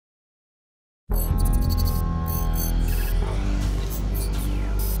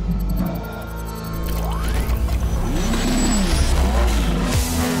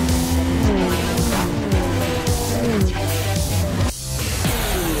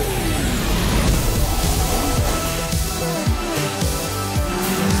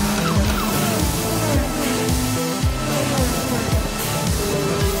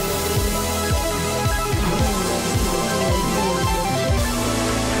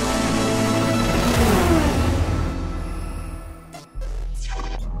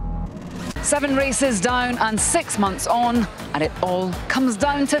7 races down and 6 months on, and it all comes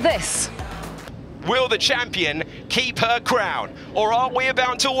down to this. Will the champion keep her crown, or are we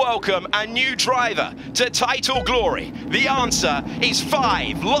about to welcome a new driver to title glory? The answer is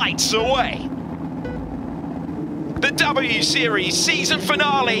 5 lights away. The W Series season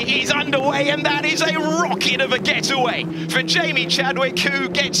finale is underway, and that is a rocket of a getaway for Jamie Chadwick, who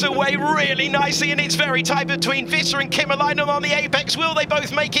gets away really nicely, and it's very tight between Visser and Kimmerleinen on the apex. Will they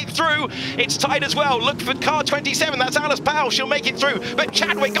both make it through? It's tight as well. Look for car 27, that's Alice Powell, she'll make it through, but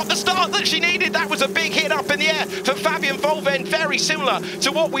Chadwick got the start that she needed. That was a big hit up in the air for Fabian Volven, very similar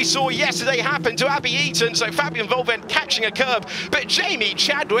to what we saw yesterday happen to Abby Eaton, so Fabian Volven catching a curb, but Jamie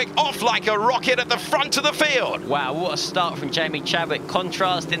Chadwick off like a rocket at the front of the field. Wow, what a start from Jamie Chadwick,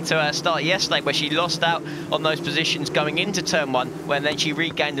 contrasting to her start yesterday where she lost out on those positions going into turn 1, when then she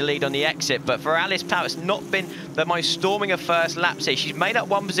regained the lead on the exit. But for Alice Powell, it's not been the most storming of first laps here. She's made up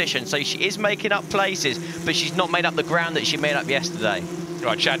one position, so she is making up places, but she's not made up the ground that she made up yesterday.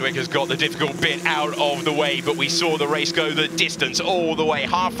 Right, Chadwick has got the difficult bit out of the way, but we saw the race go the distance all the way,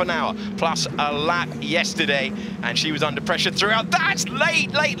 half an hour plus a lap yesterday, and she was under pressure throughout. That's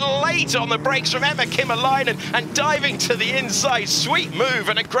late on the brakes from Emma Kimmerleinen, and diving to the inside. Sweet move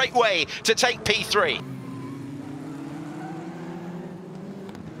and a great way to take P3.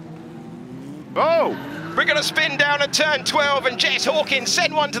 Oh! We're going to spin down at turn 12, and Jess Hawkins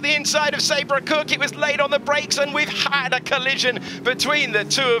sent one to the inside of Sabra Cook. It was late on the brakes, and we've had a collision between the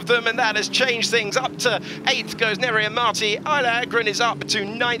two of them, and that has changed things. Up to 8th goes Nerea Marti. Ayla Agren is up to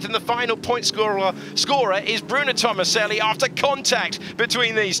 9th, and the final point scorer is Bruna Tomaselli after contact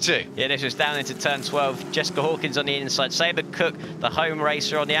between these two. Yeah, this was down into turn 12. Jessica Hawkins on the inside, Sabra Cook, the home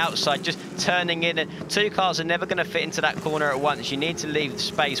racer, on the outside, just turning in. And two cars are never going to fit into that corner at once. You need to leave the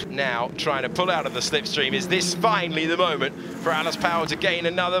space. Now trying to pull out of the slipstream. Is this finally the moment for Alice Powell to gain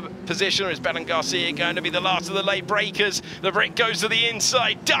another position, or is Belen Garcia going to be the last of the late breakers? The brick goes to the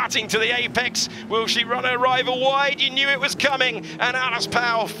inside, darting to the apex. Will she run her rival wide? You knew it was coming, and Alice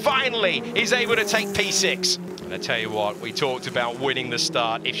Powell finally is able to take P6. And I tell you what, we talked about winning the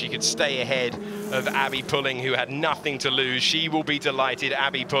start. If she could stay ahead of Abby Pulling, who had nothing to lose, she will be delighted.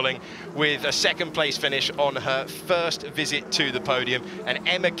 Abby Pulling with a second place finish on her first visit to the podium, and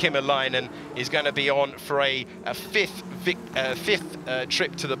Emma Kimmerleinen is going to be on for a fifth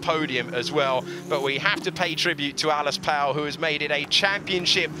trip to the podium as well. But we have to pay tribute to Alice Powell, who has made it a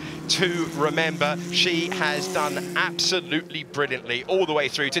championship to remember. She has done absolutely brilliantly all the way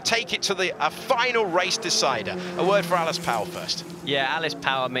through to take it to a final race decider. A word for Alice Powell first. Yeah, Alice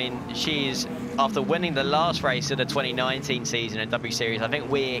Powell, I mean, she's, after winning the last race of the 2019 season at W Series, I think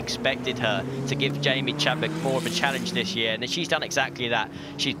we expected her to give Jamie Chadwick more of a challenge this year, and she's done exactly that.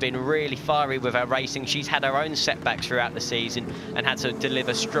 She's been really fiery with her racing. She's had her own setbacks throughout the season and had to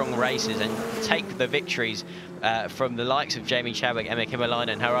deliver strong races and take the victories from the likes of Jamie Chadwick, Emma Kimmerleinen,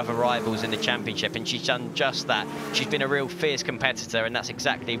 and her other rivals in the championship, and she's done just that. She's been a real fierce competitor, and that's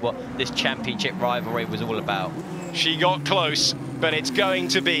exactly what this championship rivalry was all about. She got close, but it's going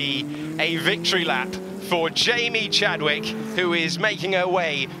to be a victory lap for Jamie Chadwick, who is making her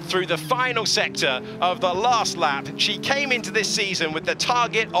way through the final sector of the last lap. She came into this season with the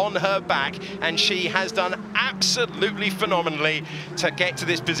target on her back, and she has done absolutely phenomenally to get to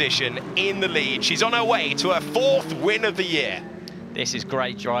this position in the lead. She's on her way to her 4th win of the year. This is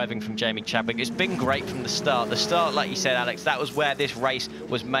great driving from Jamie Chadwick. It's been great from the start. The start, like you said, Alex, that was where this race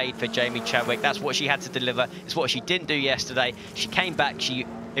was made for Jamie Chadwick. That's what she had to deliver. It's what she didn't do yesterday. She came back, she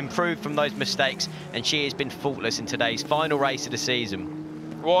improved from those mistakes, and she has been faultless in today's final race of the season.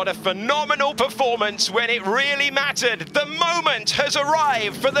 What a phenomenal performance when it really mattered. The moment has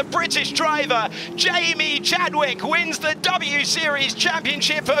arrived for the British driver. Jamie Chadwick wins the W Series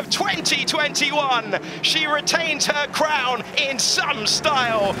Championship of 2021. She retains her crown in some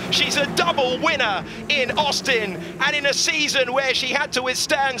style. She's a double winner in Austin, and in a season where she had to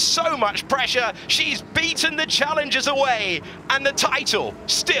withstand so much pressure, she's beaten the challengers away, and the title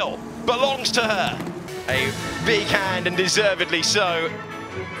still belongs to her. A big hand, and deservedly so.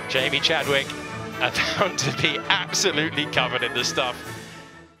 Jamie Chadwick about to be absolutely covered in the stuff.